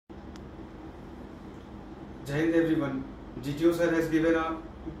Jai Hind everyone. GTO sir has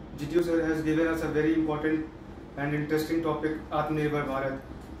given us a very important and interesting topic, Atmanirbhar Bharat.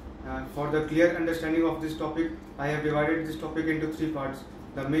 For the clear understanding of this topic, I have divided this topic into three parts: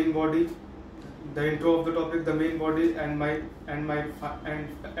 the main body, the intro of the topic, the main body, and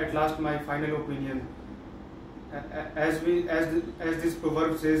at last my final opinion. As this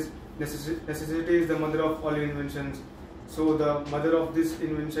proverb says, necessity is the mother of all inventions. So the mother of this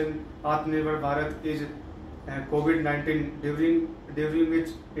invention, Atmanirbhar Bharat, is COVID-19, during which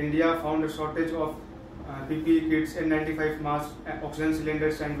India found a shortage of PPE kits, N95 masks, oxygen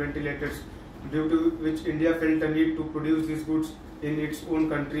cylinders and ventilators, due to which India felt the need to produce these goods in its own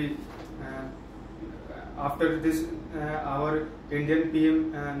country. After this, our Indian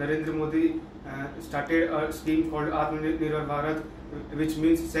PM Narendra Modi started a scheme called Atmanirbhar Bharat, which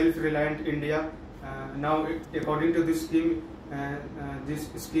means self-reliant India. Now, according to this scheme,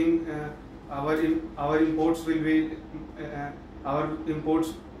 our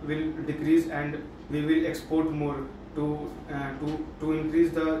imports will decrease, and we will export more to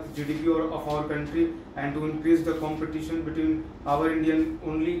increase the GDP of our country, and to increase the competition between our Indian,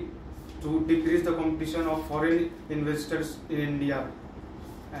 only to decrease the competition of foreign investors in India.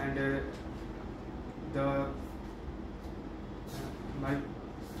 And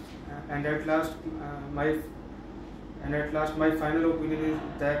at last my final opinion is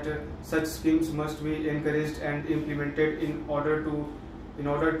that such schemes must be encouraged and implemented in order to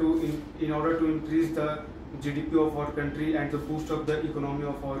increase the GDP of our country and the boost of the economy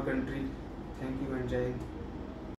of our country. Thank you and Jai Hind.